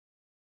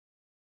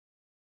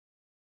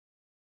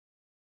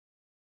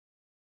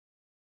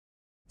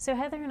So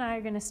Heather and I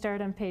are going to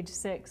start on page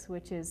 6,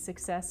 which is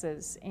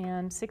successes.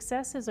 And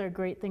successes are a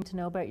great thing to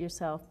know about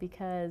yourself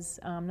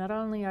because not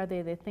only are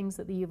they the things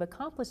that you've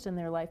accomplished in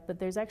their life, but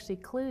there's actually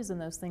clues in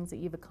those things that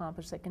you've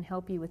accomplished that can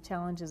help you with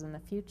challenges in the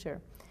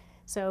future.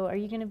 So are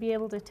you going to be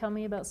able to tell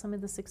me about some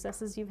of the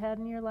successes you've had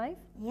in your life?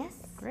 Yes.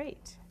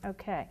 Great.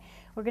 Okay.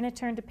 We're going to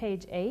turn to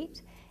page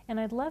 8, and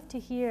I'd love to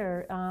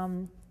hear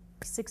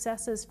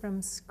successes from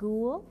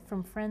school,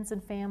 from friends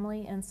and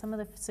family, and some of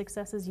the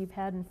successes you've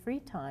had in free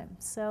time.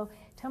 So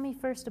tell me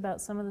first about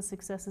some of the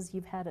successes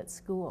you've had at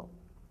school.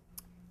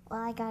 Well,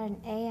 I got an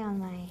A on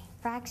my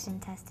fraction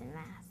test in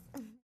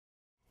math.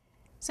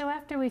 So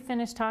after we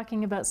finish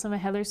talking about some of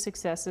Heather's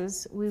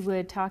successes, we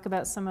would talk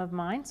about some of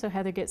mine, so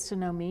Heather gets to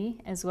know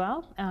me as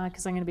well,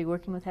 because I'm going to be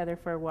working with Heather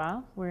for a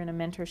while. We're in a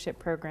mentorship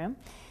program.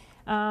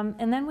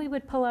 And then we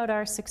would pull out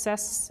our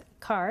success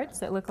cards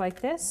that look like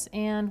this,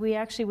 and we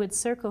actually would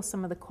circle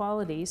some of the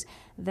qualities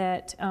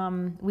that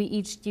we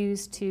each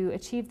used to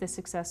achieve the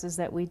successes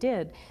that we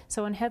did.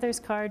 So on Heather's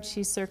card,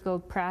 she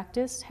circled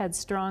practiced, had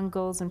strong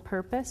goals and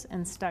purpose,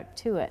 and stuck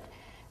to it.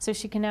 So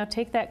she can now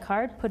take that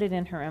card, put it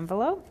in her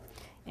envelope,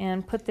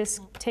 and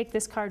take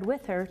this card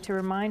with her to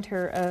remind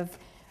her of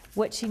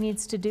what she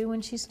needs to do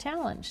when she's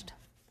challenged.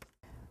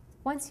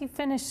 Once you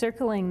finish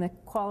circling the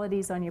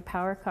qualities on your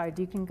power card,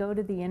 you can go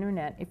to the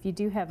internet, if you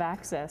do have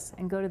access,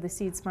 and go to the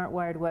Seed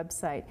SmartWired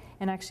website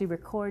and actually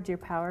record your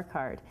power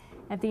card.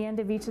 At the end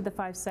of each of the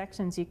 5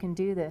 sections you can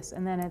do this,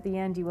 and then at the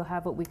end you will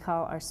have what we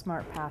call our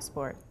Smart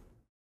Passport.